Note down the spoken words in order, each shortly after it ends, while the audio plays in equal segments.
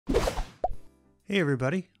Hey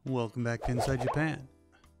everybody, welcome back to Inside Japan.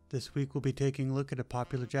 This week we'll be taking a look at a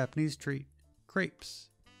popular Japanese treat, crepes.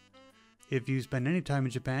 If you spend any time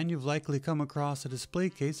in Japan, you've likely come across a display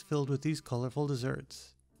case filled with these colorful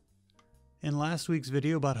desserts. In last week's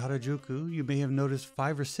video about Harajuku, you may have noticed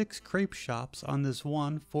 5 or 6 crepe shops on this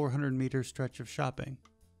one 400-meter stretch of shopping.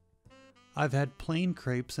 I've had plain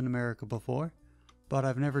crepes in America before, but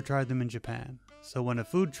I've never tried them in Japan, so when a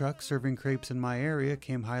food truck serving crepes in my area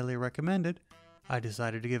came highly recommended, I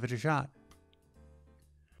decided to give it a shot.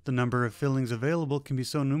 The number of fillings available can be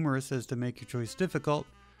so numerous as to make your choice difficult,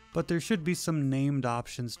 but there should be some named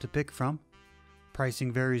options to pick from.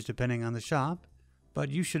 Pricing varies depending on the shop, but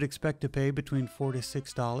you should expect to pay between $4 to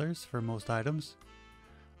 $6 for most items.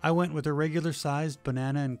 I went with a regular sized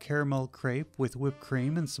banana and caramel crepe with whipped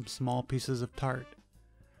cream and some small pieces of tart.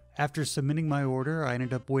 After submitting my order, I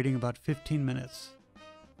ended up waiting about 15 minutes.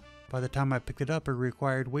 By the time I picked it up, a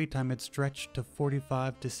required wait time had stretched to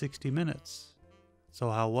 45 to 60 minutes. So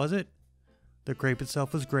how was it? The crepe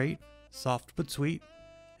itself was great, soft but sweet,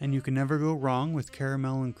 and you can never go wrong with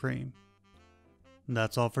caramel and cream.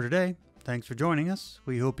 That's all for today. Thanks for joining us.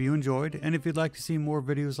 We hope you enjoyed, and if you'd like to see more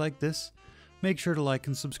videos like this, make sure to like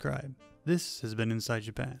and subscribe. This has been Inside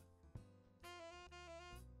Japan.